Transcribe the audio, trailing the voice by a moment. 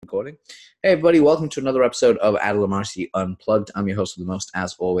recording. Hey everybody, welcome to another episode of Adil Marcy Unplugged. I'm your host of the most,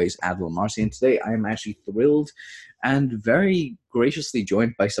 as always, Adil Marcy, and today I am actually thrilled and very graciously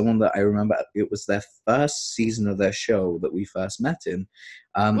joined by someone that I remember it was their first season of their show that we first met in.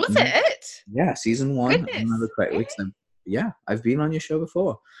 Was it? Yeah, season 1. Goodness. I remember correctly. Really? Yeah, I've been on your show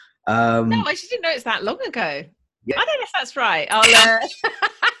before. No, I actually didn't know it's that long ago. Yeah. I don't know if that's right.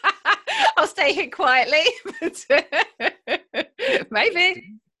 I'll stay here quietly, but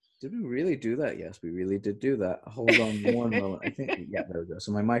maybe. Did we really do that? Yes, we really did do that. Hold on one moment. I think, yeah, there we go.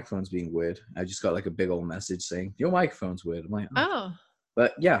 So my microphone's being weird. I just got like a big old message saying, your microphone's weird. I'm like, Oh.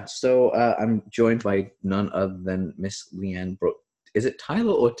 But yeah, so I'm joined by none other than Miss Leanne Brooke. Is it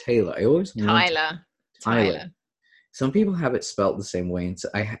Tyler or Taylor? I always Tyler. Some people have it spelled the same way. And so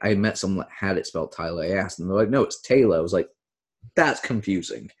I met someone that had it spelled Tyler. I asked them, they're like, no, it's Taylor. I was like, that's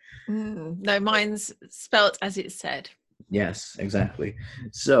confusing. No, mine's spelt as it said. Yes, exactly.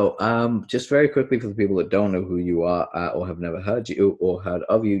 So just very quickly for the people that don't know who you are or have never heard you or heard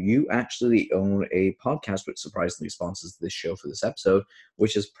of you, you actually own a podcast which surprisingly sponsors this show for this episode,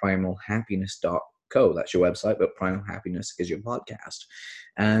 which is primalhappiness.co. That's your website, but Primal Happiness is your podcast.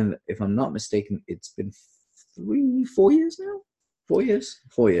 And if I'm not mistaken, it's been 4 years now? 4 years?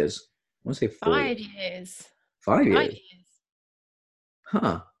 4 years. I want to say 5 years. 5 years? 5 years.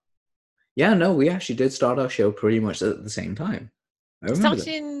 Huh. Yeah, no, we actually did start our show pretty much at the same time. I remember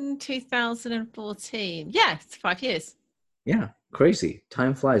Started in 2014. Yeah, it's 5 years. Yeah, crazy.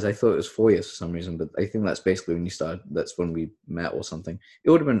 Time flies. I thought it was 4 years for some reason, but I think that's basically when you started. That's when we met or something. It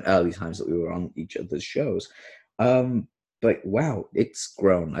would have been early times that we were on each other's shows. But wow, it's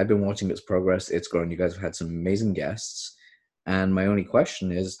grown. I've been watching its progress. It's grown. You guys have had some amazing guests. And my only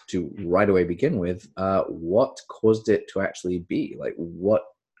question is to right away begin with, what caused it to actually be? Like, what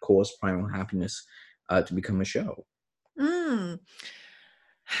caused Primal Happiness to become a show? That's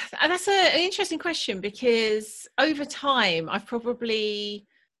an interesting question, because over time I've probably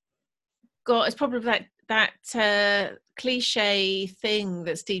got, it's probably that cliche thing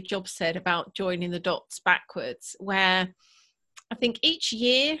that Steve Jobs said about joining the dots backwards, where I think each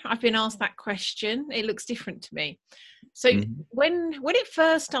year I've been asked that question. It looks different to me. So when it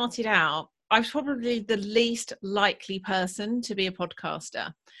first started out, I was probably the least likely person to be a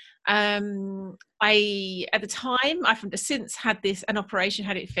podcaster. At the time, I've since had an operation,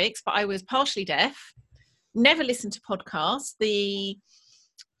 had it fixed, but I was partially deaf, never listened to podcasts. The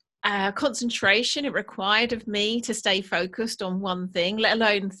concentration it required of me to stay focused on one thing, let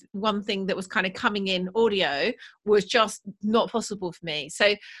alone one thing that was kind of coming in audio, was just not possible for me.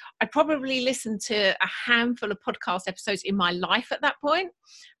 So I probably listened to a handful of podcast episodes in my life at that point.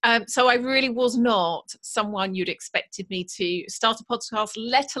 So I really was not someone you'd expected me to start a podcast,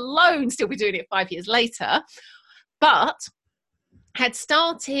 let alone still be doing it 5 years later. But had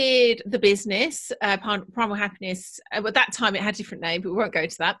started the business, Primal Happiness. At that time it had a different name, but we won't go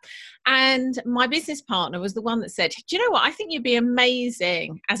into that. And my business partner was the one that said, do you know what? I think you'd be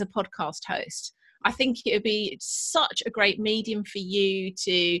amazing as a podcast host. I think it would be such a great medium for you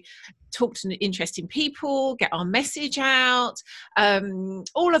to talk to interesting people, get our message out,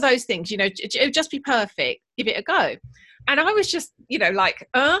 all of those things, it would just be perfect. Give it a go. And I was just,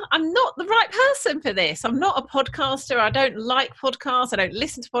 I'm not the right person for this. I'm not a podcaster. I don't like podcasts. I don't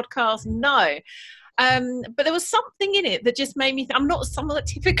listen to podcasts. No. But there was something in it that just made me I'm not someone that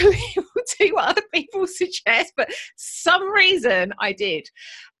typically will do what other people suggest, but some reason I did.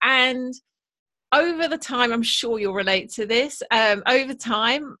 And over the time, I'm sure you'll relate to this, over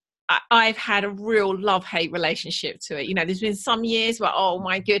time, I've had a real love-hate relationship to it. There's been some years where, oh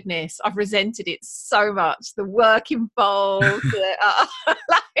my goodness, I've resented it so much. The work involved.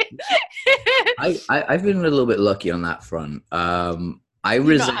 I've been a little bit lucky on that front. I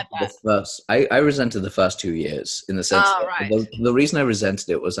resented the first 2 years, in the sense that the reason I resented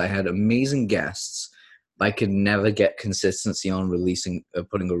it was I had amazing guests, but I could never get consistency on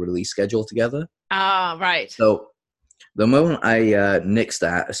putting a release schedule together. Right. So the moment I nixed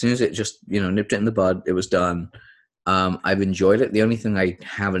that, as soon as it just, nipped it in the bud, it was done. I've enjoyed it. The only thing I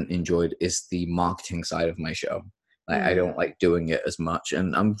haven't enjoyed is the marketing side of my show. I don't like doing it as much.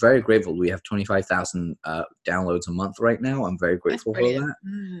 And I'm very grateful. We have 25,000 downloads a month right now. I'm very grateful for that.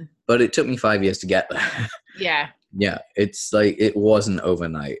 But it took me 5 years to get there. Yeah. Yeah, it's like it wasn't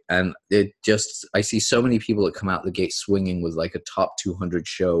overnight, and I see so many people that come out the gate swinging with like a top 200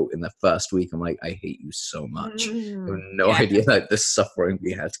 show in the first week. I'm like, I hate you so much. I have no idea the suffering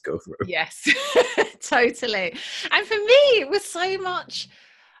we had to go through. Yes, totally. And for me, it was so much.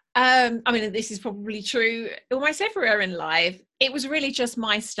 This is probably true almost everywhere in life. It was really just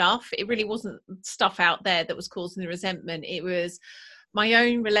my stuff. It really wasn't stuff out there that was causing the resentment. It was my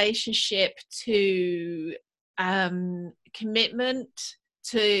own relationship to commitment,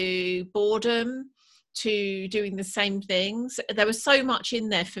 to boredom, to doing the same things. There was so much in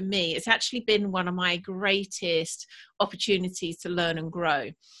there for me. It's actually been one of my greatest opportunities to learn and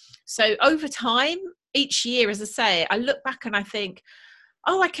grow. So over time, each year, as I say, I look back and I think,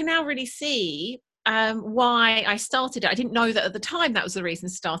 oh, I can now really see why I started it. I didn't know that at the time that was the reason I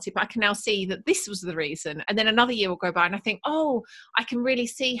started, but I can now see that this was the reason. And then another year will go by and I think, oh, I can really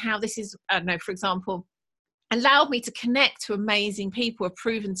see how this is, I don't know, for example, allowed me to connect to amazing people, have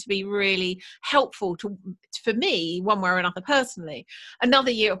proven to be really helpful for me one way or another personally.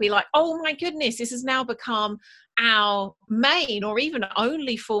 Another year it'll be like, oh my goodness, this has now become our main or even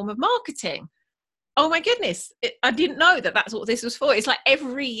only form of marketing. Oh my goodness, I didn't know that that's what this was for. It's like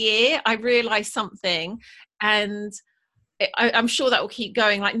every year I realize something, and I'm sure that will keep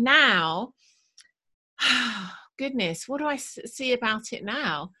going. Like now, goodness, what do I see about it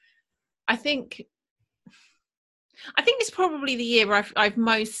now? I think it's probably the year where I've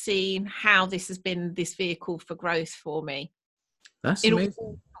most seen how this has been this vehicle for growth for me. That's in amazing.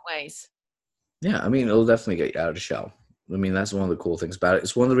 all ways. Yeah, I mean, it'll definitely get you out of the shell. I mean, that's one of the cool things about it.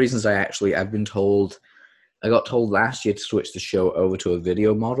 It's one of the reasons I've been told, I got told last year to switch the show over to a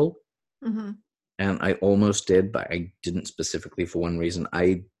video model. Mm-hmm. And I almost did, but I didn't specifically for one reason.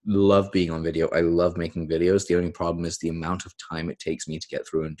 I love being on video. I love making videos. The only problem is the amount of time it takes me to get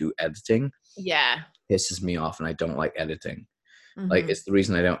through and do editing. Yeah. Pisses me off, and I don't like editing. Mm-hmm. Like, it's the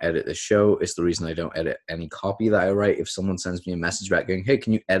reason I don't edit the show. It's the reason I don't edit any copy that I write. If someone sends me a message back going, hey,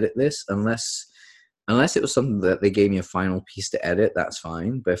 can you edit this? Unless it was something that they gave me a final piece to edit, that's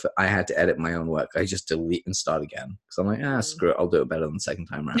fine. But if I had to edit my own work, I just delete and start again. Because I'm like, screw it. I'll do it better than the second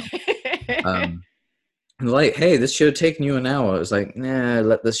time around. And like, hey, this should have taken you an hour. It's like, nah,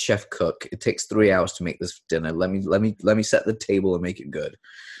 let this chef cook. It takes 3 hours to make this dinner. Let me set the table and make it good.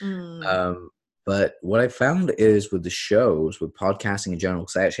 But what I found is with the shows, with podcasting in general,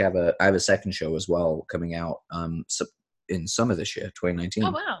 because I actually have a second show as well coming out in summer this year, 2019.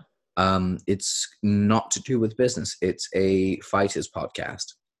 Oh wow! It's not to do with business. It's a fighters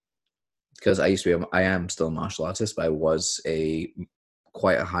podcast. Because I am still a martial artist, but I was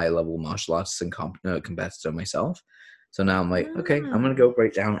quite a high level martial artist and competitor myself. So now I'm like, okay, I'm going to go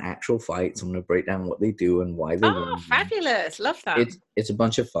break down actual fights. I'm going to break down what they do and why they win. Oh, fabulous. Love that. It's a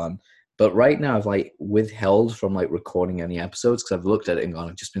bunch of fun. But right now I've like withheld from like recording any episodes because I've looked at it and gone,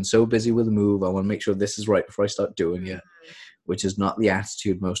 I've just been so busy with the move. I want to make sure this is right before I start doing it, which is not the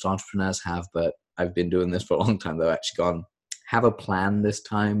attitude most entrepreneurs have. But I've been doing this for a long time. They've actually gone, have a plan this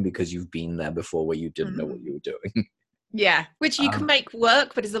time because you've been there before where you didn't know what you were doing. Yeah, which you can make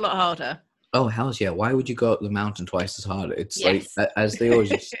work, but it's a lot harder. Oh, hell yeah. Why would you go up the mountain twice as hard? It's like, as they always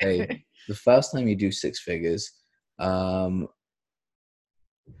used to say, the first time you do six figures, and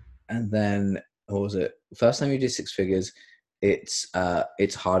then, what was it? First time you do six figures, it's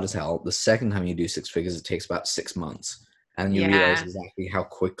hard as hell. The second time you do six figures, it takes about 6 months. And you realize exactly how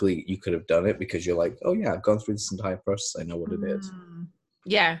quickly you could have done it because you're like, oh yeah, I've gone through this entire process. I know what it is.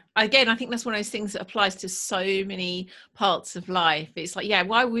 Yeah. Again, I think that's one of those things that applies to so many parts of life. It's like, yeah,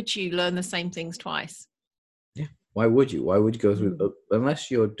 why would you learn the same things twice? Yeah. Why would you? Why would you go through,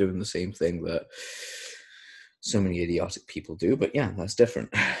 unless you're doing the same thing that so many idiotic people do, but yeah, that's different.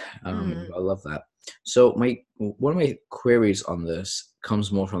 I love that. So one of my queries on this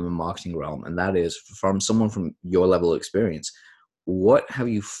comes more from the marketing realm, and that is from someone from your level of experience. What have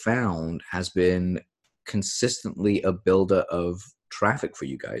you found has been consistently a builder of traffic for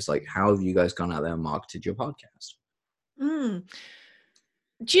you guys? Like, how have you guys gone out there and marketed your podcast?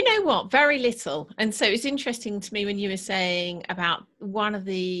 Do you know what? Very little. And so it's interesting to me when you were saying about one of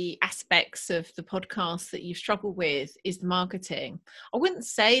the aspects of the podcast that you've struggled with is the marketing. I wouldn't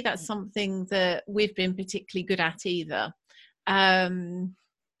say that's something that we've been particularly good at either. And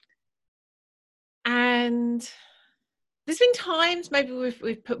there's been times maybe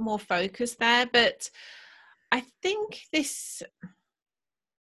we've put more focus there, but I think this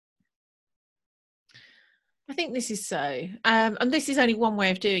is so. And this is only one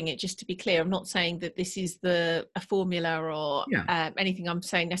way of doing it, just to be clear. I'm not saying that this is a formula or anything I'm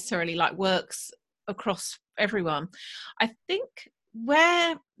saying necessarily like works across everyone. I think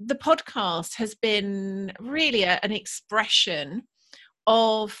where the podcast has been really an expression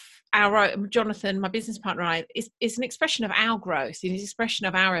of Jonathan, my business partner, and I, is an expression of our growth. It's an expression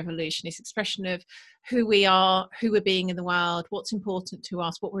of our evolution. It's an expression of who we are, who we're being in the world, what's important to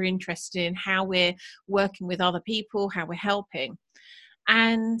us, what we're interested in, how we're working with other people, how we're helping.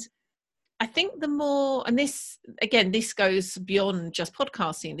 And I think the more, and this again, this goes beyond just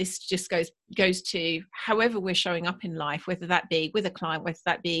podcasting. This just goes to however we're showing up in life, whether that be with a client, whether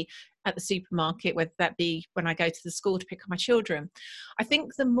that be at the supermarket, whether that be when I go to the school to pick up my children. I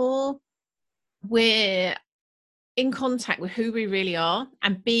think the more we're in contact with who we really are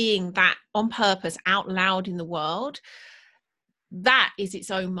and being that on purpose out loud in the world, that is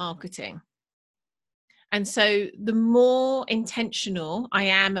its own marketing. And so the more intentional I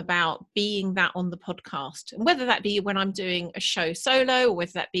am about being that on the podcast, and whether that be when I'm doing a show solo or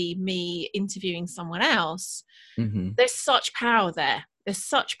whether that be me interviewing someone else, there's such power there. There's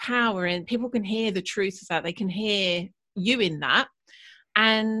such power in people can hear the truth of that. They can hear you in that.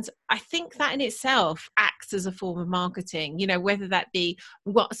 And I think that in itself acts as a form of marketing, you know, whether that be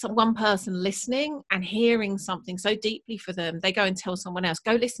one person listening and hearing something so deeply for them, they go and tell someone else,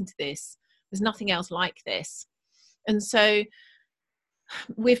 go listen to this. There's nothing else like this. And so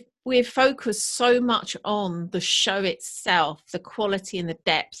we've focused so much on the show itself, the quality and the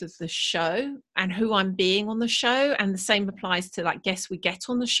depth of the show and who I'm being on the show. And the same applies to like guests we get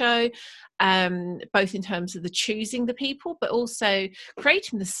on the show, both in terms of the choosing the people, but also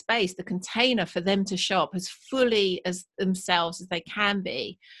creating the space, the container for them to show up as fully as themselves as they can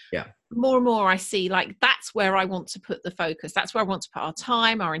be. Yeah. More and more I see like that's where I want to put the focus. That's where I want to put our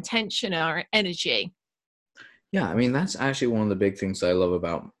time, our intention, our energy. Yeah, I mean, that's actually one of the big things I love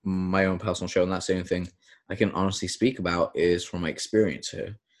about my own personal show. And that's the only thing I can honestly speak about is from my experience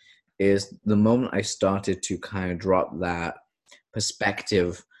here, is the moment I started to kind of drop that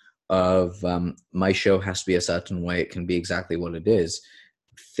perspective of my show has to be a certain way, it can be exactly what it is,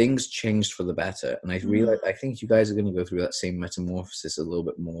 things changed for the better. And I realized, I think you guys are going to go through that same metamorphosis a little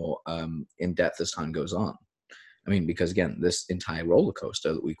bit more in depth as time goes on. I mean, because again, this entire roller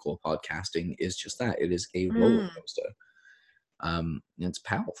coaster that we call podcasting is just that. It is a roller coaster. And it's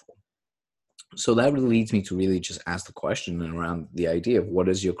powerful. So that really leads me to really just ask the question around the idea of what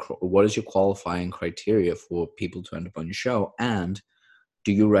is your qualifying criteria for people to end up on your show? And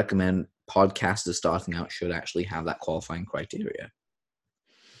do you recommend podcasters starting out should actually have that qualifying criteria?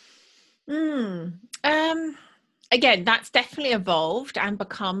 Again, that's definitely evolved and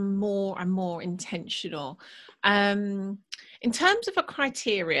become more and more intentional. In terms of a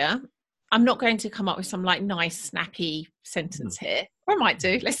criteria, I'm not going to come up with some like nice, snappy sentence here. Or I might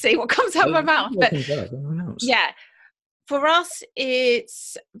do. Let's see what comes out of my mouth. But yeah, for us,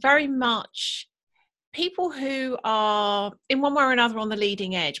 it's very much people who are in one way or another on the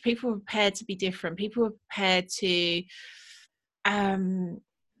leading edge. People who are prepared to be different. People who are prepared to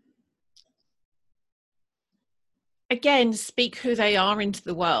again, speak who they are into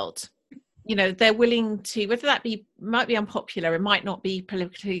the world. You know, they're willing to, whether that might be unpopular, it might not be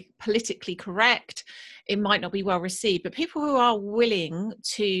politically correct, it might not be well received, but people who are willing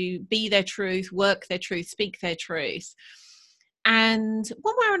to be their truth, work their truth, speak their truth. And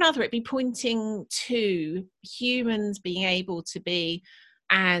one way or another, it'd be pointing to humans being able to be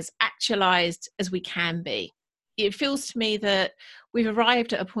as actualized as we can be. It feels to me that we've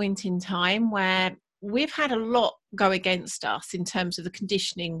arrived at a point in time where we've had a lot go against us in terms of the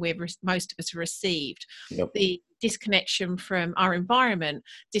conditioning most of us have received. Yep. The disconnection from our environment,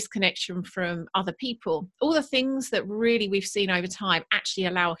 disconnection from other people, all the things that really we've seen over time actually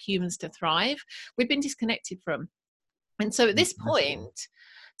allow humans to thrive, we've been disconnected from. And so at this point,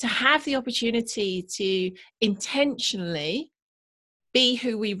 to have the opportunity to intentionally be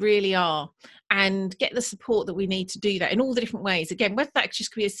who we really are and get the support that we need to do that in all the different ways. Again, whether that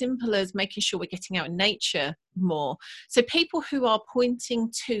just could be as simple as making sure we're getting out in nature more. So people who are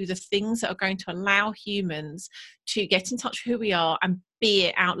pointing to the things that are going to allow humans to get in touch with who we are and be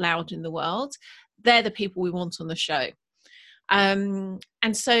it out loud in the world, they're the people we want on the show. And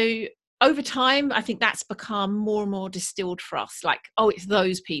so over time, I think that's become more and more distilled for us. Like, oh, it's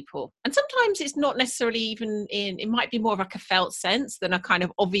those people. And sometimes it's not necessarily even it might be more of like a felt sense than a kind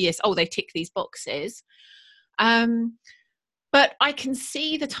of obvious, oh, they tick these boxes. But I can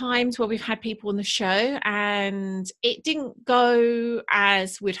see the times where we've had people on the show and it didn't go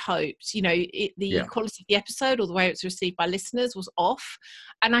as we'd hoped. You know, the quality of the episode or the way it was received by listeners was off.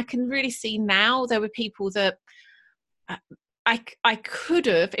 And I can really see now there were people that I could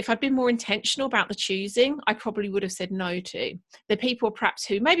have, if I'd been more intentional about the choosing, I probably would have said no to. The people perhaps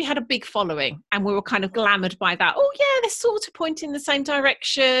who maybe had a big following and we were kind of glamored by that. Oh yeah, they're sort of pointing in the same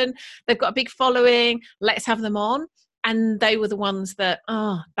direction. They've got a big following. Let's have them on. And they were the ones that,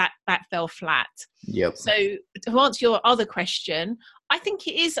 that fell flat. Yep. So to answer your other question, I think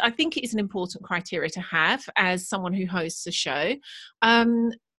it is an important criteria to have as someone who hosts a show.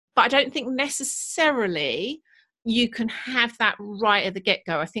 But I don't think necessarily you can have that right at the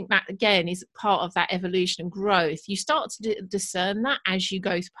get-go. I think that, again, is part of that evolution and growth. You start to discern that as you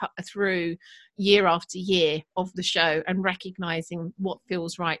go through year after year of the show, and recognizing what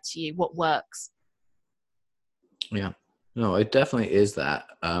feels right to you, what works. Yeah. No, it definitely is that.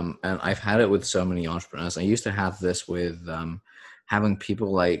 And I've had it with so many entrepreneurs. I used to have this with having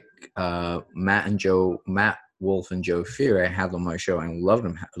people like Matt Wolf and Joe Fear. I had them on my show, and I loved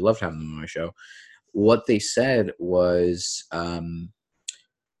them. Loved having them on my show. What they said was,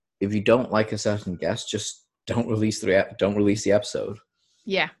 if you don't like a certain guest, just don't release the episode.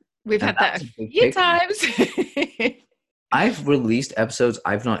 Yeah, we've And had that a few times. I've released episodes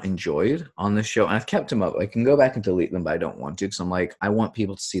I've not enjoyed on this show, and I've kept them up. I can go back and delete them, but I don't want to, because I'm like, I want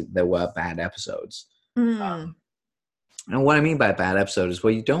people to see that there were bad episodes. And what I mean by bad episode is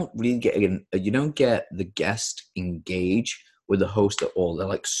where you don't really get the guest engage with the host at all. They're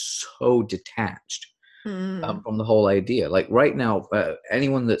like so detached from the whole idea. Like right now,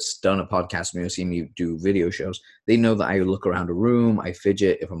 anyone that's done a podcast and seen me do video shows, they know that I look around a room, I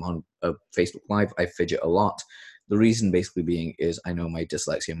fidget. If I'm on a Facebook Live, I fidget a lot. The reason basically being is I know my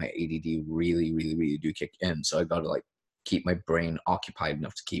dyslexia and my ADD really, really, really do kick in. So I got to like keep my brain occupied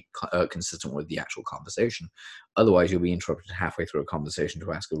enough to keep consistent with the actual conversation. Otherwise, you'll be interrupted halfway through a conversation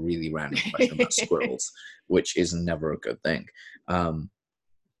to ask a really random question about squirrels, which is never a good thing.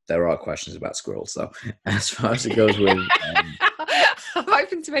 There are questions about squirrels, though. As far as it goes with... I'm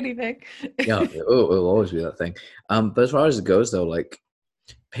open to anything. Yeah, it'll always be that thing. But as far as it goes, though, like,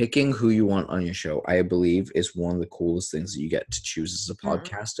 picking who you want on your show, I believe, is one of the coolest things that you get to choose as a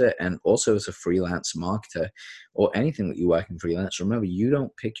podcaster, and also as a freelance marketer, or anything that you work in freelance. Remember, you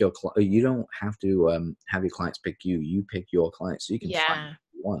don't pick you don't have to have your clients pick you. You pick your clients, so you can find what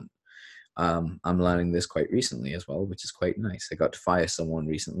you want. I'm learning this quite recently as well, which is quite nice. I got to fire someone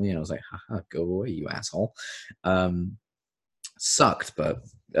recently, and I was like, haha, go away, you asshole. Sucked, but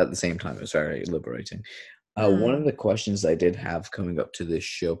at the same time, it was very liberating. One of the questions I did have coming up to this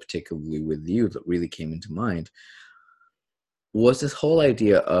show, particularly with you, that really came into mind was this whole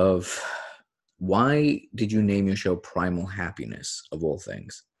idea of, why did you name your show Primal Happiness, of all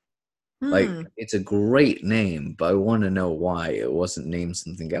things? Like, it's a great name, but I want to know why it wasn't named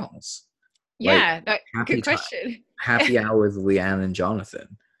something else. Yeah, good question. Happy Hour with Leanne and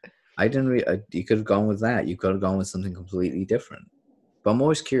Jonathan. I didn't you could have gone with that. You could have gone with something completely different. But I'm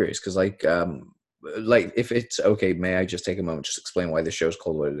always curious, because like if it's okay, may I just take a moment just to explain why the show's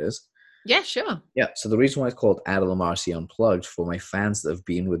called what it is? Yeah, sure. Yeah, so the reason why it's called Adela Marcy Unplugged, for my fans that have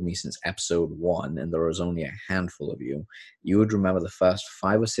been with me since episode 1, and there was only a handful of you, you would remember the first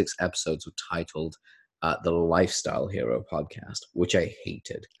 5 or 6 episodes were titled The Lifestyle Hero Podcast, which I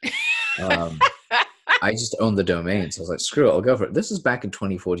hated. I just owned the domain, so I was like, screw it, I'll go for it. This is back in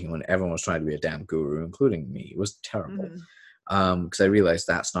 2014 when everyone was trying to be a damn guru, including me. It was terrible. Because I realized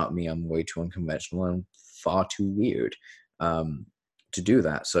that's not me. I'm way too unconventional and far too weird to do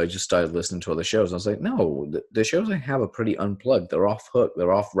that. So I just started listening to other shows. I was like, no, the shows I have are pretty unplugged. They're off hook.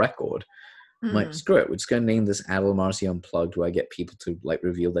 They're off record. I'm like, screw it. We're just going to name this Adela Marcy Unplugged, where I get people to like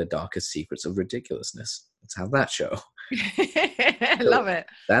reveal their darkest secrets of ridiculously. Let's have that show. I love it.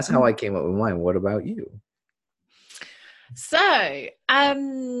 That's how I came up with mine. What about you? So,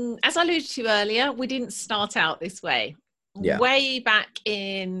 as I alluded to earlier, we didn't start out this way. Yeah. Way back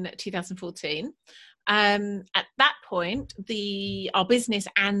in 2014. At that point, our business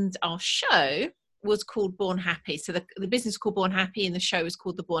and our show was called Born Happy. So the business is called Born Happy, and the show is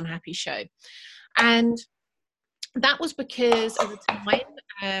called The Born Happy Show. And that was because at the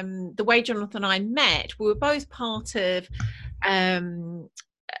time, the way Jonathan and I met, we were both part of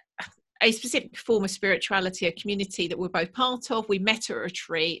a specific form of spirituality, a community that we're both part of. We met at a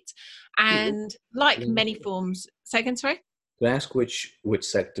retreat, and like many forms... Second, sorry? Can I ask which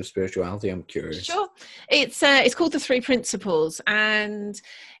sect of spirituality? I'm curious. Sure. It's called the Three Principles, and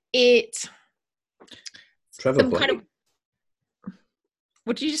it... Trevor Blake?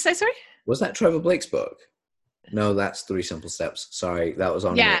 What did you just say, sorry? Was that Trevor Blake's book? No, that's Three Simple Steps. Sorry, that was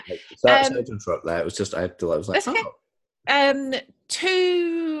on... Yeah. Sorry to interrupt there. It was just, I was like, okay.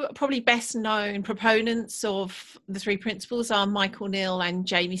 Two probably best known proponents of the Three Principles are Michael Neill and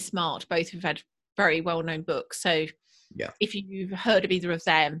Jamie Smart, both who've had very well known books. So yeah, if you've heard of either of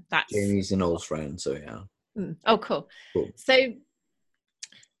them, that's... Jamie's an old friend, so yeah. Oh, cool. So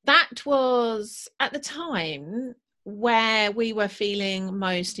that was at the time where we were feeling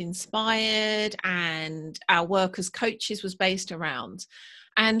most inspired, and our work as coaches was based around.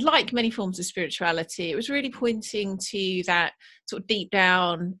 And like many forms of spirituality, it was really pointing to that sort of deep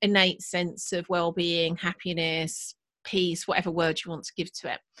down innate sense of well-being, happiness, peace, whatever word you want to give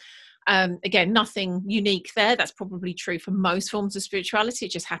to it. Again, nothing unique there. That's probably true for most forms of spirituality.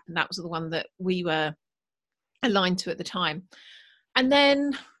 It just happened that was the one that we were aligned to at the time. And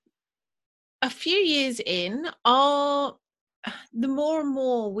then a few years in, the more and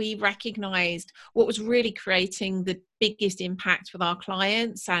more we recognized what was really creating the biggest impact with our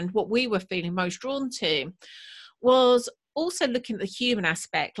clients, and what we were feeling most drawn to was also looking at the human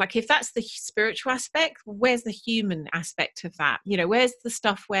aspect. Like, if that's the spiritual aspect, where's the human aspect of that? You know, where's the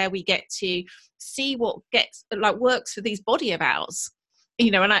stuff where we get to see what gets, like, works for these body of ours? You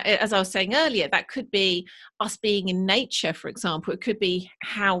know, and as I was saying earlier, that could be us being in nature, for example. It could be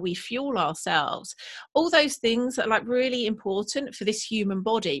how we fuel ourselves. All those things are like really important for this human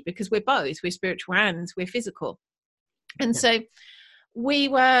body, because we're spiritual and we're physical. And so we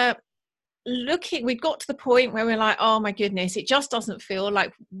got to the point where we're like, oh my goodness, it just doesn't feel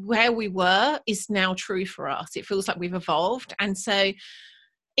like where we were is now true for us. It feels like we've evolved. And so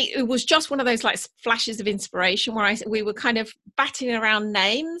it was just one of those like flashes of inspiration where we were kind of batting around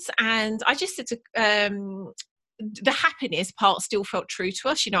names, and I just said to the happiness part still felt true to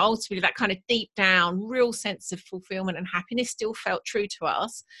us. You know, ultimately that kind of deep down real sense of fulfillment and happiness still felt true to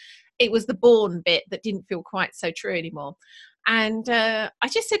us. It was the born bit that didn't feel quite so true anymore. And I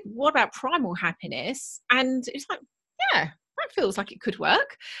just said, what about primal happiness? And it's like, yeah, that feels like it could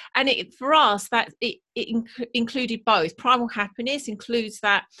work. And for us, that it included both. Primal happiness includes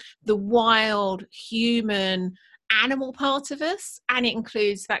that the wild human animal part of us, and it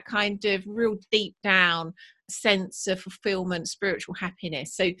includes that kind of real deep down sense of fulfillment, spiritual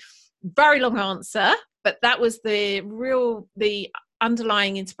happiness. So very long answer, but that was the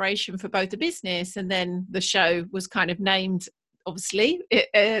underlying inspiration for both the business, and then the show was kind of named, obviously,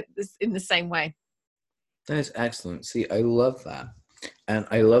 in the same way. That is excellent. See, I love that. And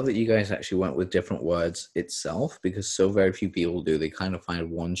I love that you guys actually went with different words itself, because so very few people do. They kind of find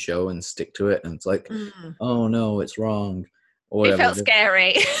one show and stick to it, and it's like, oh no, it's wrong. Or it felt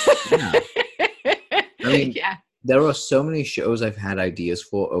scary. Yeah. I mean, yeah. There are so many shows I've had ideas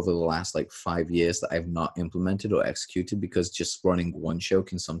for over the last like 5 years that I've not implemented or executed, because just running one show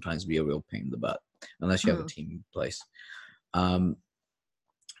can sometimes be a real pain in the butt, unless you have a team in place.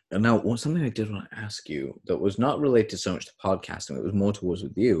 And now, something I did want to ask you that was not related so much to podcasting, it was more towards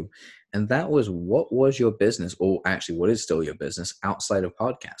with you, and that was, what was your business, or actually what is still your business outside of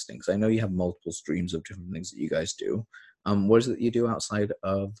podcasting? Because I know you have multiple streams of different things that you guys do. What is it that you do outside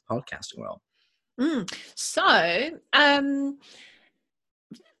of the podcasting world? So,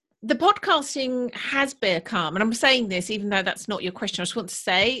 the podcasting has become, and I'm saying this even though that's not your question, I just want to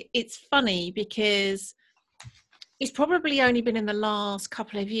say it's funny because it's probably only been in the last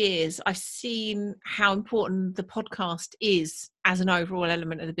couple of years I've seen how important the podcast is as an overall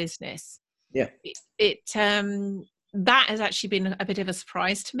element of the business. Yeah. That has actually been a bit of a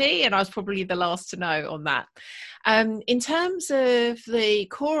surprise to me, and I was probably the last to know on that. In terms of the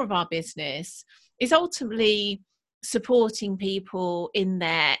core of our business, is ultimately supporting people in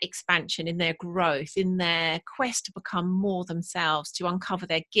their expansion, in their growth, in their quest to become more themselves, to uncover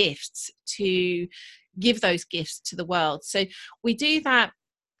their gifts, to give those gifts to the world. So we do that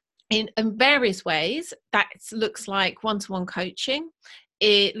in various ways. That looks like one-to-one coaching.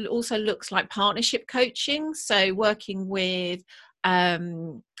 It also looks like partnership coaching. So working with,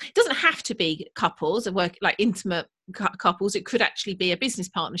 it doesn't have to be couples and work like intimate couples. It could actually be a business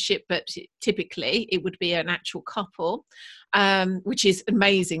partnership, but typically it would be an actual couple, which is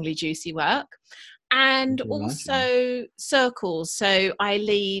amazingly juicy work. And also circles. So I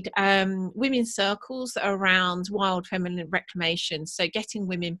lead women's circles around wild feminine reclamation. So getting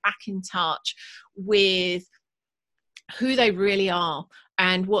women back in touch with who they really are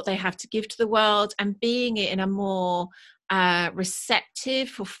and what they have to give to the world, and being it in a more receptive,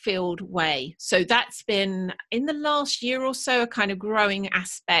 fulfilled way. So that's been, in the last year or so, a kind of growing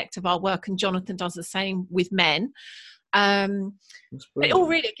aspect of our work, and Jonathan does the same with men. But all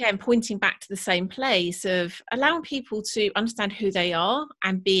really, again, pointing back to the same place of allowing people to understand who they are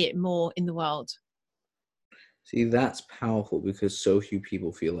and be it more in the world. See, that's powerful, because so few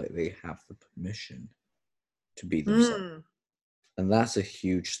people feel like they have the permission to be themselves. And that's a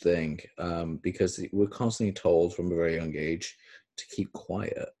huge thing, because we're constantly told from a very young age to keep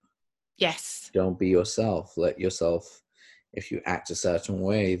quiet. Yes. Don't be yourself. Let yourself, if you act a certain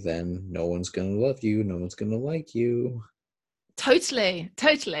way, then no one's going to love you. No one's going to like you. Totally.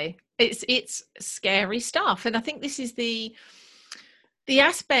 It's scary stuff. And I think this is the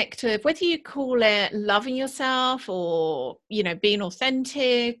aspect of, whether you call it loving yourself or, you know, being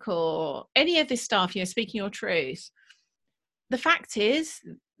authentic or any of this stuff, you know, speaking your truth. The fact is,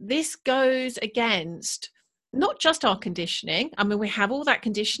 this goes against not just our conditioning. I mean, we have all that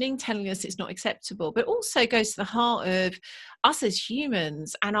conditioning telling us it's not acceptable, but also goes to the heart of us as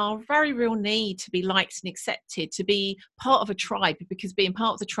humans and our very real need to be liked and accepted, to be part of a tribe, because being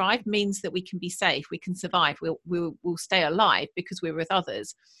part of the tribe means that we can be safe, we can survive, we'll stay alive because we're with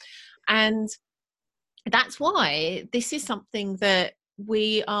others. And that's why this is something that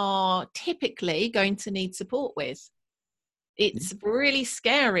we are typically going to need support with. It's really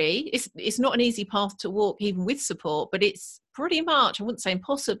scary. It's not an easy path to walk, even with support, but it's pretty much, I wouldn't say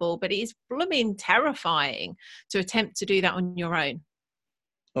impossible, but it is blooming terrifying to attempt to do that on your own.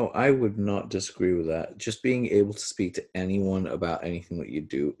 Oh, I would not disagree with that. Just being able to speak to anyone about anything that you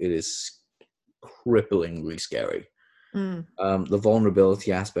do, it is cripplingly scary. Mm, The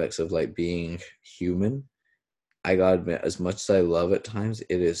vulnerability aspects of like being human, I gotta admit, as much as I love at times,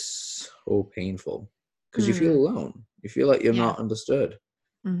 it is so painful because you feel mm, alone. You feel like you're yeah. not understood,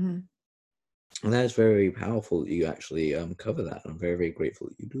 Hmm. and that is very powerful that you actually cover that. I'm very, very grateful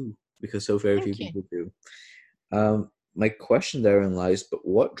that you do because so very few Thank you. people do. My question therein lies, but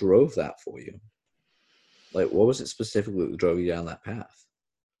what drove that for you? Like, what was it specifically that drove you down that path?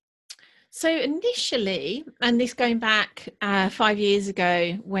 So initially, and this going back 5 years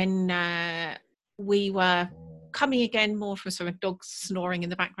ago, when we were coming again more from sort of dogs snoring in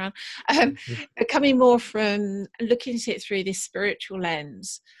the background, um, coming more from looking at it through this spiritual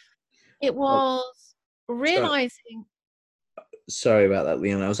lens, it Well, was so realizing. sorry about that,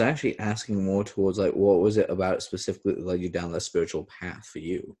 Leon. I was actually asking more towards like, what was it about it specifically that led you down that spiritual path for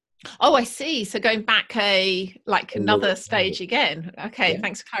you? Oh, I see. So going back like A little another bit further. stage again. Okay, Yeah.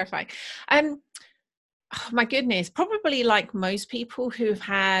 thanks for clarifying. Um, oh, my goodness, probably like most people who've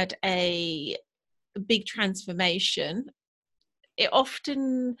had a big transformation, it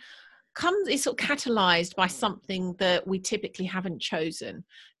often comes, it's sort of catalyzed by something that we typically haven't chosen.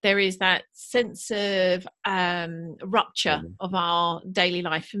 There is that sense of rupture Um, of our daily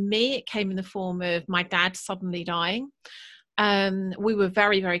life. For me, it came in the form of my dad suddenly dying. We were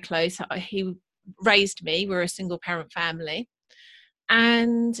very, very close. He raised me. We're a single parent family.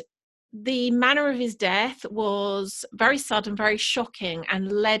 And the manner of his death was very sudden, very shocking, and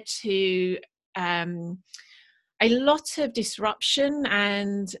led to um, a lot of disruption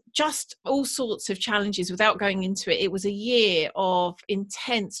and just all sorts of challenges. Without going into it, it was a year of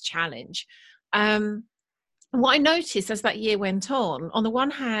intense challenge. Um, what I noticed as that year went on the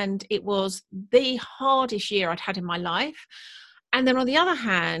one hand, it was the hardest year I'd had in my life. And then on the other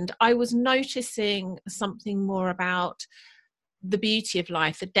hand, I was noticing something more about the beauty of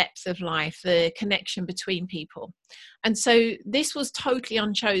life, the depth of life, the connection between people. And so this was totally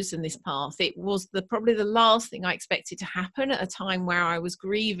unchosen, this path. It was probably the last thing I expected to happen at a time where I was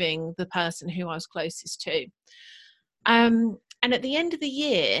grieving the person who I was closest to. And at the end of the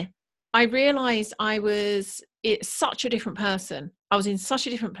year, I realized it's such a different person. I was in such a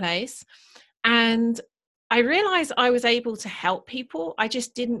different place. And I realized I was able to help people. I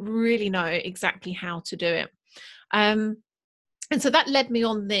just didn't really know exactly how to do it. Um, and so that led me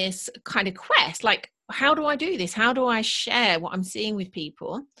on this kind of quest, like, how do I do this? How do I share what I'm seeing with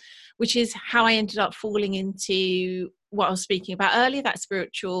people? Which is how I ended up falling into what I was speaking about earlier, that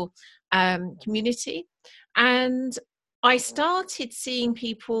spiritual community. And I started seeing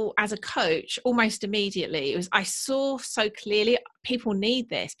people as a coach almost immediately. I saw so clearly people need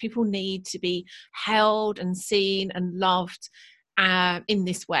this. People need to be held and seen and loved in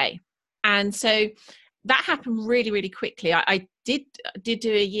this way. And so that happened really, really quickly. I did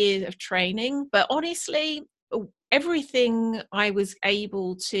do a year of training, but honestly, everything I was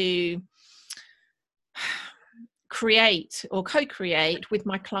able to create or co-create with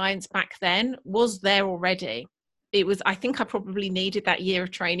my clients back then was there already. It was, I think I probably needed that year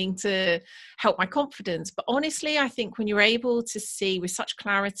of training to help my confidence. But honestly, I think when you're able to see with such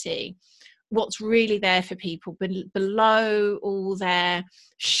clarity what's really there for people below all their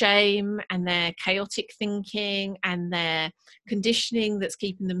shame and their chaotic thinking and their conditioning that's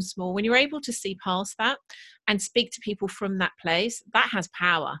keeping them small, when you're able to see past that and speak to people from that place, that has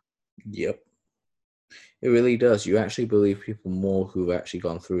power. Yep. It really does. You actually believe people more who've actually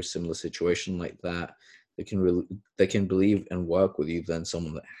gone through a similar situation like that. They can believe and work with you than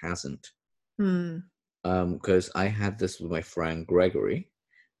someone that hasn't. Hmm. Because I had this with my friend Gregory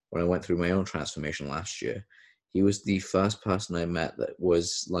when I went through my own transformation last year. He was the first person I met that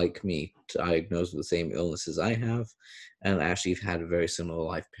was like me, diagnosed with the same illnesses I have, and actually had a very similar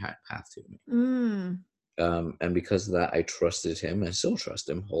life path to me. Hmm. And because of that, I trusted him and still trust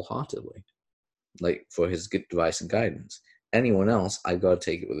him wholeheartedly, like for his good advice and guidance. Anyone else, I gotta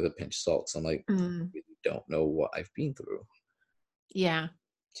take it with a pinch of salt. So I'm like, Hmm. I really don't know what I've been through. Yeah.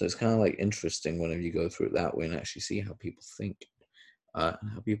 So it's kind of like interesting whenever you go through it that way and actually see how people think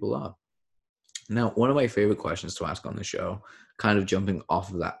and how people are. Now, one of my favorite questions to ask on the show, kind of jumping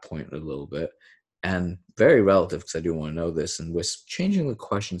off of that point a little bit, and very relative because I do want to know this, and we're changing the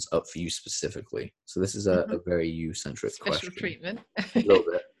questions up for you specifically. So this is a very you-centric Special question. treatment. A little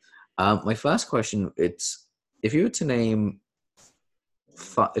bit. My first question, it's if you were to name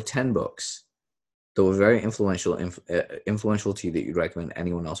 10 books that were very influential to you that you'd recommend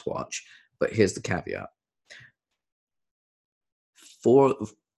anyone else watch, but here's the caveat.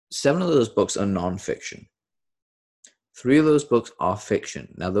 7 of those books are nonfiction. 3 of those books are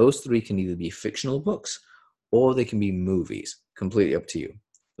fiction. Now, those 3 can either be fictional books or they can be movies. Completely up to you.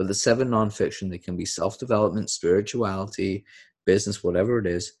 But the 7 nonfiction, they can be self-development, spirituality, business, whatever it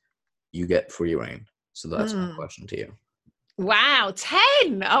is, you get free reign. So that's my question to you. Wow,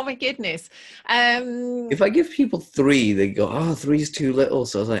 10! Oh my goodness. If I give people 3, they go, oh, 3 is too little.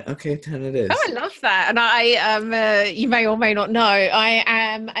 So I was like, okay, 10 it is. Oh, I love that. And I am, you may or may not know, I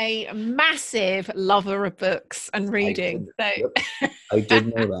am a massive lover of books and reading. I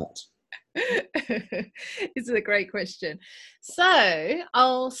did know that. This is a great question. So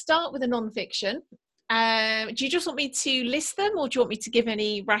I'll start with a non-fiction. Do you just want me to list them, or do you want me to give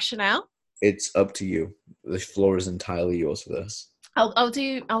any rationale? It's up to you. The floor is entirely yours for this. I'll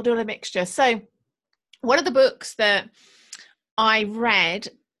do a mixture. So one of the books that I read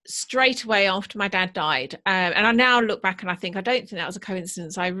straight away after my dad died, and I now look back and I don't think that was a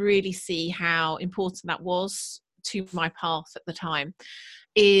coincidence. I really see how important that was to my path at the time,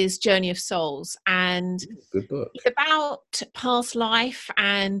 is Journey of Souls. And good book. It's about past life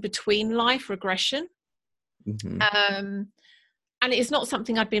and between life regression. And it's not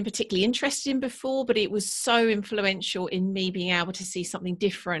something I'd been particularly interested in before, but it was so influential in me being able to see something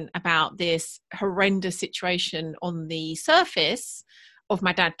different about this horrendous situation on the surface of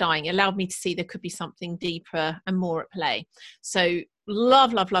my dad dying. It allowed me to see there could be something deeper and more at play. So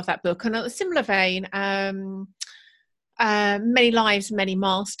love that book. And in a similar vein, Many Lives, Many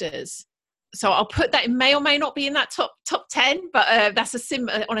Masters. So I'll put that, it may or may not be in that top 10, but that's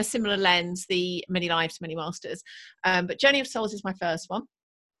on a similar lens, the Many Lives, Many Masters. But Journey of Souls is my first one.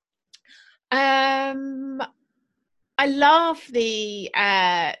 I love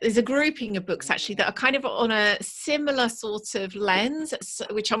there's a grouping of books actually that are kind of on a similar sort of lens,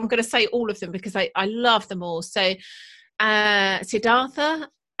 which I'm going to say all of them because I love them all. So Siddhartha,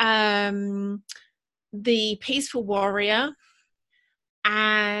 The Peaceful Warrior,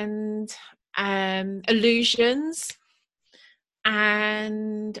 and Illusions,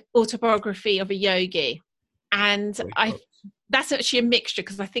 and Autobiography of a Yogi. And that's actually a mixture,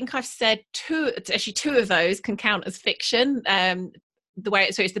 because I think I've said two of those can count as fiction. It's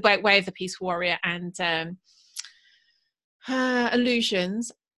the Way of the Peaceful Warrior and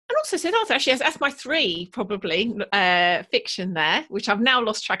Illusions. And also Siddhartha, actually, that's my 3 probably fiction there, which I've now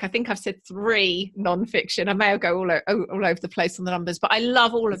lost track. I think I've said 3 non-fiction. I may go all over the place on the numbers, but I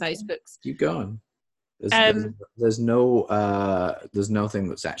love all of those books. Keep going. There's no thing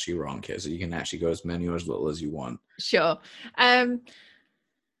that's actually wrong here, so you can actually go as many or as little as you want. Sure.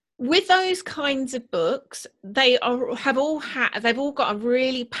 With those kinds of books, they've all got a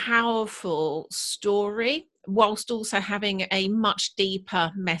really powerful story, whilst also having a much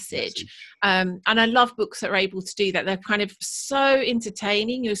deeper message. And I love books that are able to do that. They're kind of so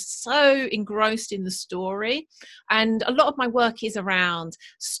entertaining. You're so engrossed in the story. And a lot of my work is around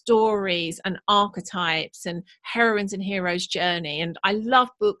stories and archetypes and heroines and heroes' journey. And I love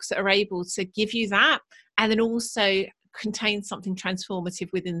books that are able to give you that, and then also contain something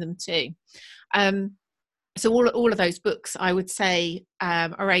transformative within them too. So all of those books, I would say,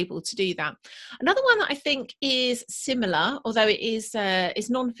 are able to do that. Another one that I think is similar, although it is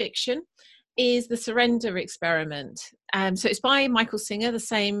non-fiction, is The Surrender Experiment. So it's by Michael Singer, the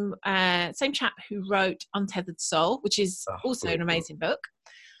same chap who wrote Untethered Soul, which is also an amazing book.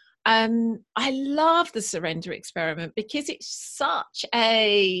 I love The Surrender Experiment because it's such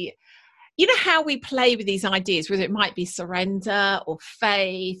a... You know how we play with these ideas, whether it might be surrender or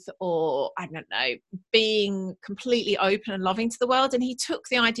faith or, I don't know, being completely open and loving to the world. And he took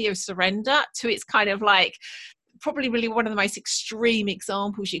the idea of surrender to its kind of like probably really one of the most extreme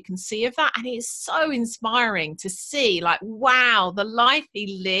examples you can see of that. And it's so inspiring to see, like, wow, the life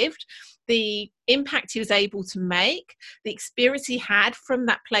he lived, the impact he was able to make, the experience he had from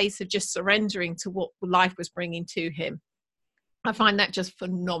that place of just surrendering to what life was bringing to him. I find that just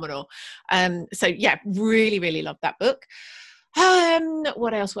phenomenal. So yeah, really, really love that book.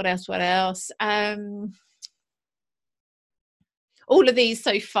 What else? all of these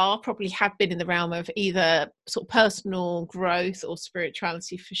so far probably have been in the realm of either sort of personal growth or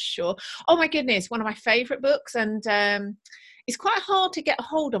spirituality for sure. Oh my goodness, one of my favorite books, and it's quite hard to get a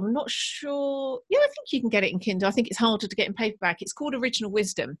hold of. I'm not sure. Yeah, I think you can get it in Kindle. I think it's harder to get in paperback. It's called Original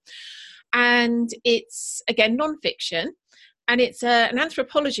Wisdom, and it's, again, non-fiction. And it's an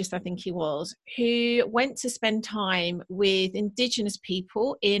anthropologist, I think he was, who went to spend time with indigenous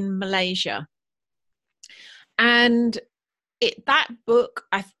people in Malaysia. And that book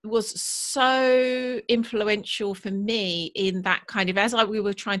was so influential for me in that kind of, as we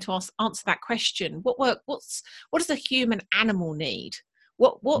were trying to answer that question, what does a human animal need?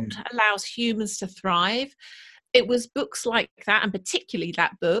 What allows humans to thrive? It was books like that, and particularly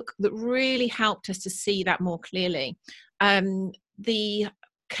that book, that really helped us to see that more clearly. The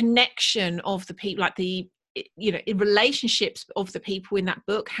connection of the people, like the, in relationships of the people in that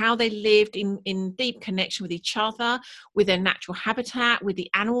book, how they lived in deep connection with each other, with their natural habitat, with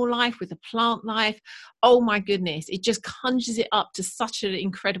the animal life, with the plant life. Oh my goodness, it just conjures it up to such an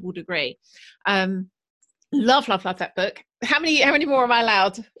incredible degree. Love that book. How many more am I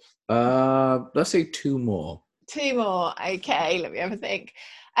allowed? Let's say 2 more. 2 more. Okay, let me have a think.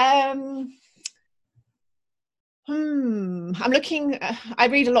 I'm looking. I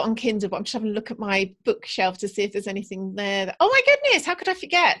read a lot on Kindle, but I'm just having a look at my bookshelf to see if there's anything there. Oh my goodness, how could I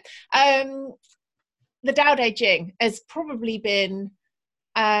forget? The Tao Te Ching has probably been,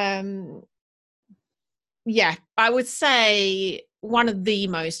 I would say, one of the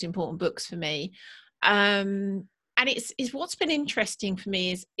most important books for me. And it's what's been interesting for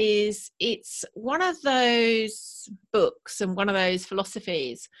me is it's one of those books and one of those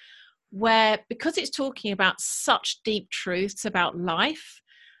philosophies where, because it's talking about such deep truths about life,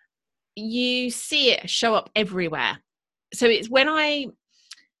 you see it show up everywhere. So it's when I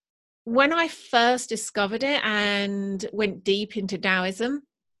first discovered it and went deep into Taoism,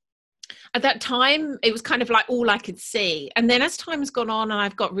 at that time it was kind of like all I could see. And then as time has gone on and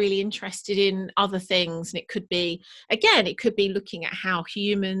I've got really interested in other things, and it could be looking at how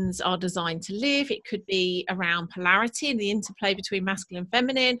humans are designed to live, it could be around polarity and the interplay between masculine and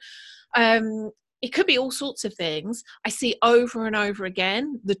feminine, it could be all sorts of things. I see over and over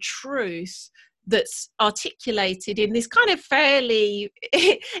again the truth that's articulated in this kind of fairly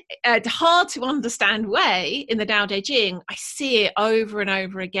hard to understand way in the Tao Te Ching. I see it over and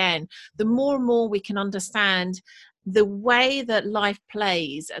over again. The more and more we can understand the way that life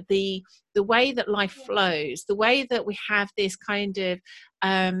plays, the way that life flows, the way that we have this kind of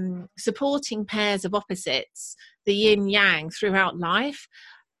supporting pairs of opposites, the yin yang throughout life,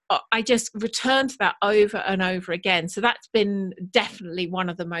 I just return to that over and over again. So that's been definitely one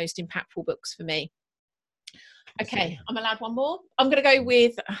of the most impactful books for me. Okay, I'm allowed one more. I'm going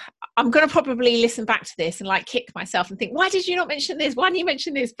to probably listen back to this and like kick myself and think, why did you not mention this? Why didn't you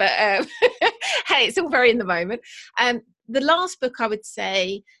mention this? But hey, it's all very in the moment. The last book I would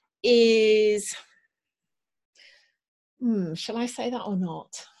say is, shall I say that or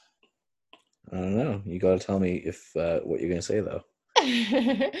not? I don't know. You got to tell me if what you're going to say though.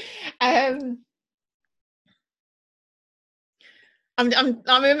 I'm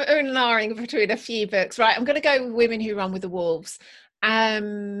umming between a few books. Right, I'm going to go Women Who Run with the Wolves,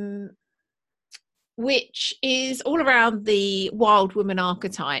 which is all around the wild woman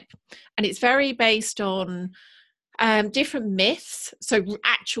archetype, and it's very based on different myths, so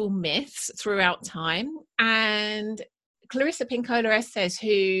actual myths throughout time. And Clarissa Pinkola Estes,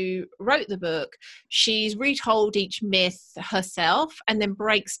 who wrote the book, she's retold each myth herself and then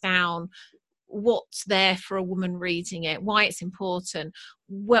breaks down what's there for a woman reading it, why it's important,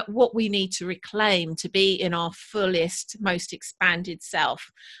 what we need to reclaim to be in our fullest, most expanded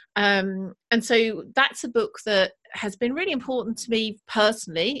self. And so that's a book that has been really important to me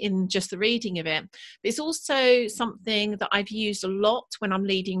personally in just the reading of it. But it's also something that I've used a lot when I'm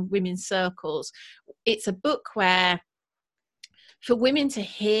leading women's circles. It's a book where, for women to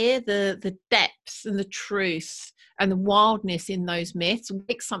hear the depths and the truth and the wildness in those myths,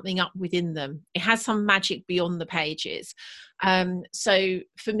 wake something up within them. It has some magic beyond the pages. So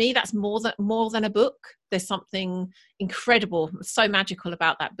for me, that's more than a book. There's something incredible, so magical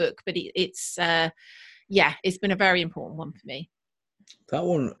about that book. But it's been a very important one for me. That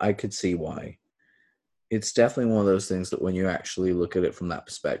one, I could see why. It's definitely one of those things that when you actually look at it from that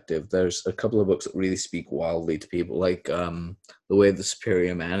perspective, there's a couple of books that really speak wildly to people, like The Way of the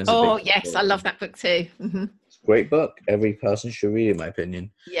Superior Man. Is yes, I love that book too. Mm-hmm. It's a great book. Every person should read it, in my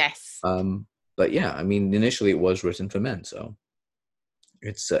opinion. Yes. But yeah, I mean, initially it was written for men, so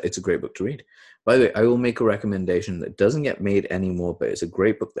it's a great book to read. By the way, I will make a recommendation that doesn't get made anymore, but it's a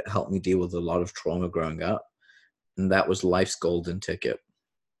great book that helped me deal with a lot of trauma growing up. and that was Life's Golden Ticket.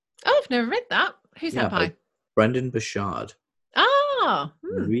 Oh, I've never read that. Who's Yeah, that by? by Brendan Burchard. Ah,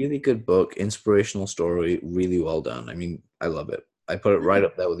 Really good book, inspirational story, really well done. I mean, I love it. I put it right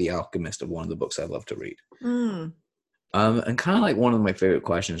up there with The Alchemist of one of the books I love to read. And kind of like one of my favorite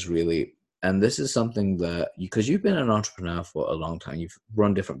questions, really, and this is something that, because you've been an entrepreneur for a long time, you've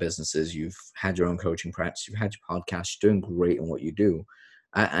run different businesses, you've had your own coaching practice, you've had your podcast, you're doing great in what you do,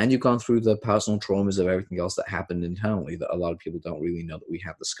 and you've gone through the personal traumas of everything else that happened internally that a lot of people don't really know that we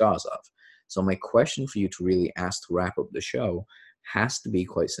have the scars of. So my question for you to really ask to wrap up the show has to be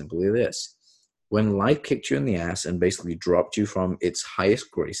quite simply this. When life kicked you in the ass and basically dropped you from its highest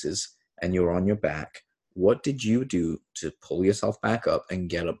graces and you're on your back, what did you do to pull yourself back up and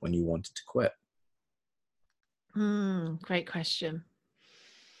get up when you wanted to quit? Great question.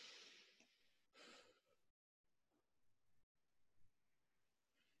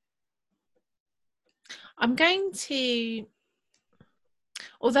 I'm going to,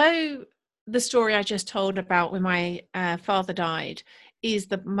 although the story I just told about when my father died is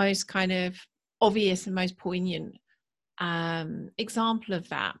the most kind of obvious and most poignant example of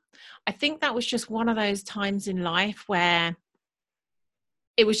that, I think that was just one of those times in life where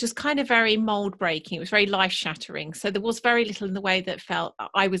it was just kind of very mold breaking. It was very life shattering. So there was very little in the way that felt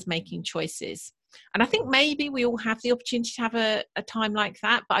I was making choices. And I think maybe we all have the opportunity to have a time like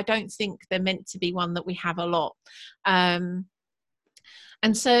that, but I don't think they're meant to be one that we have a lot. And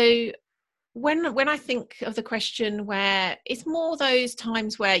so when I think of the question where it's more those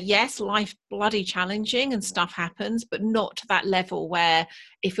times where, yes, life bloody challenging and stuff happens, but not to that level where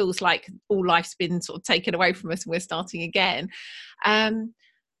it feels like all life's been sort of taken away from us and we're starting again.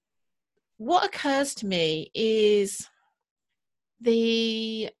 What occurs to me is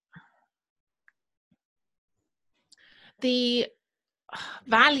the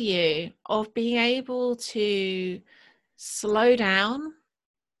value of being able to slow down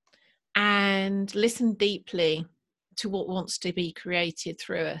and listen deeply to what wants to be created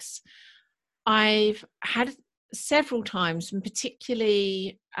through us. I've had several times, and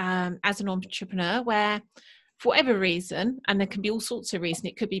particularly as an entrepreneur, where for whatever reason, and there can be all sorts of reasons,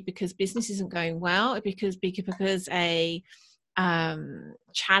 it could be because business isn't going well, because a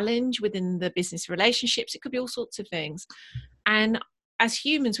challenge within the business relationships, it could be all sorts of things. And as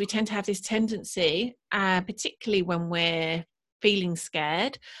humans, we tend to have this tendency, particularly when we're feeling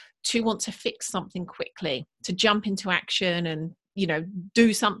scared, to want to fix something quickly, to jump into action and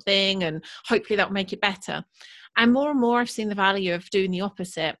do something, and hopefully that will make it better. And more I've seen the value of doing the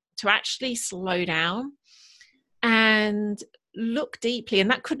opposite, to actually slow down and look deeply. And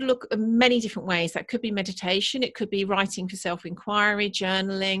that could look many different ways. That could be meditation, it could be writing for self-inquiry,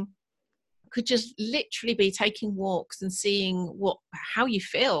 journaling, it could just literally be taking walks and seeing how you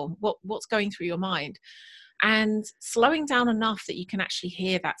feel, what's going through your mind, and slowing down enough that you can actually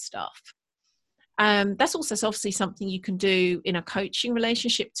hear that stuff. That's also obviously something you can do in a coaching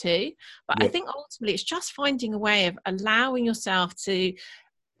relationship too. But yep. I think ultimately it's just finding a way of allowing yourself to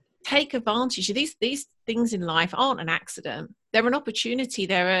take advantage of these things in life. Aren't an accident. They're an opportunity.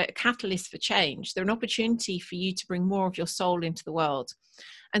 They're a catalyst for change. They're an opportunity for you to bring more of your soul into the world.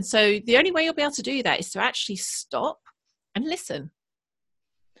 And so the only way you'll be able to do that is to actually stop and listen.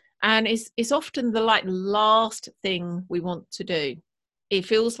 And it's often the last thing we want to do. It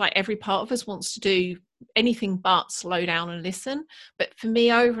feels like every part of us wants to do anything but slow down and listen. But for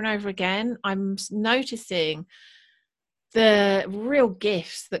me, over and over again, I'm noticing the real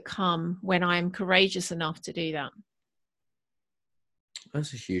gifts that come when I'm courageous enough to do that.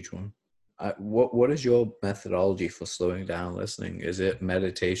 That's a huge one. What is your methodology for slowing down listening? Is it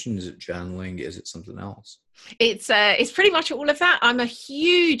meditation? Is it journaling? Is it something else? It's pretty much all of that. I'm a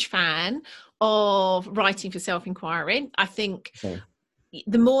huge fan of writing for self-inquiry. I think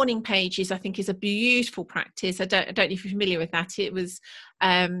the morning pages, I think, is a beautiful practice. I don't know if you're familiar with that. It was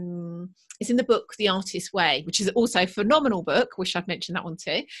it's in the book The Artist's Way, which is also a phenomenal book. Wish I'd mentioned that one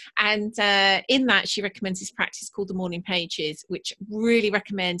too. And in that, she recommends this practice called the morning pages, which really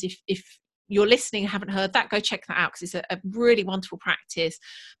recommend if you're listening and haven't heard that, go check that out, because it's a really wonderful practice,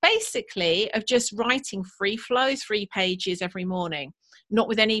 basically, of just writing free flow, 3 pages every morning, not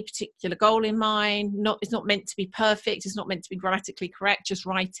with any particular goal in mind. It's not meant to be perfect. It's not meant to be grammatically correct, just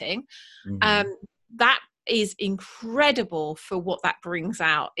writing. Mm-hmm. That is incredible for what that brings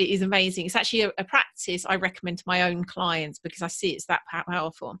out. It is amazing. It's actually a practice I recommend to my own clients because I see it's that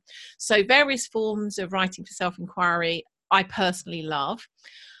powerful. So various forms of writing for self-inquiry I personally love.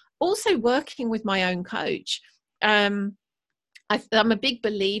 Also working with my own coach. I'm a big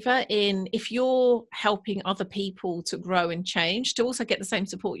believer in, if you're helping other people to grow and change, to also get the same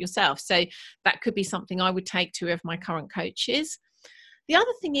support yourself. So that could be something I would take to of my current coaches. The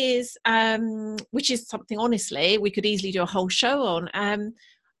other thing is, which is something, honestly, we could easily do a whole show on,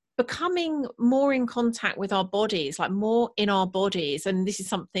 becoming more in contact with our bodies, like more in our bodies. And this is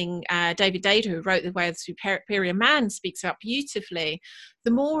something David Data, who wrote The Way of the Superior Man, speaks about beautifully.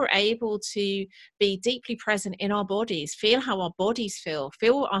 The more we're able to be deeply present in our bodies, feel how our bodies feel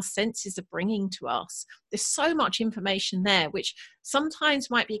what our senses are bringing to us. There's so much information there, which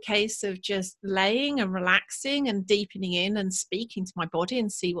sometimes might be a case of just laying and relaxing and deepening in and speaking to my body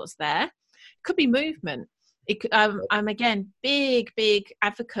and see what's there. It could be movement. I'm again big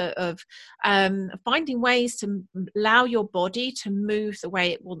advocate of finding ways to allow your body to move the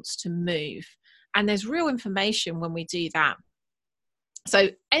way it wants to move, and there's real information when we do that. So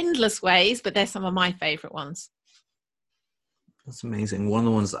endless ways, but they're some of my favorite ones. That's amazing. One of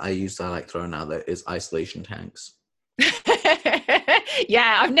the ones that I like throwing out there is isolation tanks.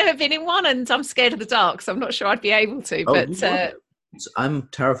 Yeah, I've never been in one, and I'm scared of the dark, so I'm not sure I'd be able to. But I'm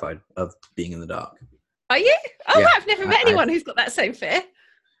terrified of being in the dark. Are you? Oh, yeah. I've never met anyone who's got that same fear.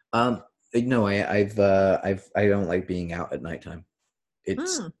 No, I don't like being out at nighttime.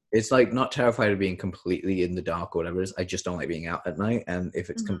 It's like not terrified of being completely in the dark or whatever it is. I just don't like being out at night. And if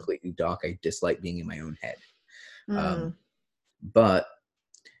it's completely dark, I dislike being in my own head. But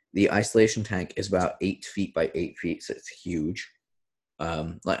the isolation tank is about 8 feet by 8 feet, so it's huge.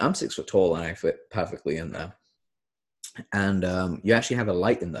 Like I'm 6 foot tall and I fit perfectly in there. And you actually have a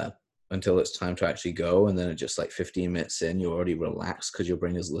light in there until it's time to actually go, and then at just like 15 minutes in, you're already relaxed because your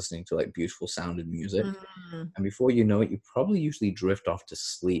brain is listening to like beautiful sounded music. And before you know it, you probably usually drift off to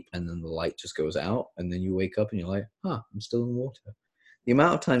sleep, and then the light just goes out, and then you wake up and you're like, I'm still in water. The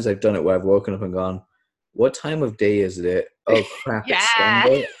amount of times I've done it where I've woken up and gone, what time of day is it? Oh crap, it's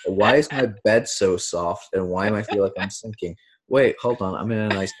Sunday. Why is my bed so soft, and why am I feel like I'm sinking? Wait, hold on, I'm in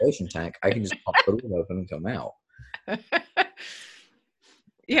an isolation tank. I can just pop the door open and come out.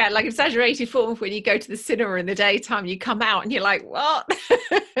 Yeah, like exaggerated form of when you go to the cinema in the daytime, you come out and you're like, what?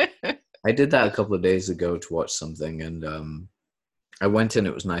 I did that a couple of days ago to watch something, and I went in,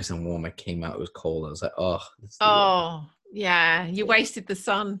 it was nice and warm. I came out, it was cold. I was like, yeah, you wasted the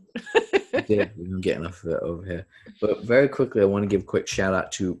sun. I did. We don't get enough of it over here. But very quickly, I want to give a quick shout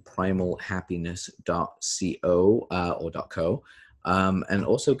out to primalhappiness.co or .co. And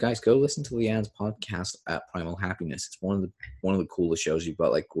also, guys, go listen to Leanne's podcast at Primal Happiness. It's one of the coolest shows. You've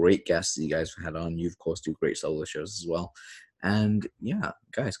got like great guests that you guys have had on. You of course do great solo shows as well. And yeah,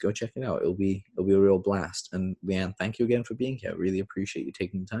 guys, go check it out. It'll be a real blast. And Leanne, thank you again for being here. Really appreciate you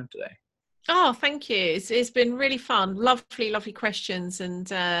taking the time today. Oh, thank you. It's been really fun. Lovely questions,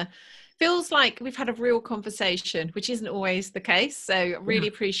 and feels like we've had a real conversation, which isn't always the case. So I really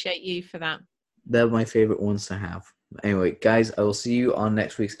appreciate you for that. They're my favorite ones to have. Anyway, guys, I will see you on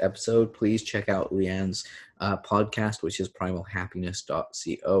next week's episode. Please check out Leanne's podcast, which is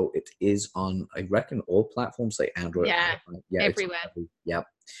primalhappiness.co. It is on, I reckon, all platforms like Android. Yeah, everywhere. Yep.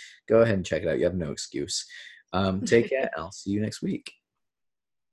 Go ahead and check it out. You have no excuse. Take care. I'll see you next week.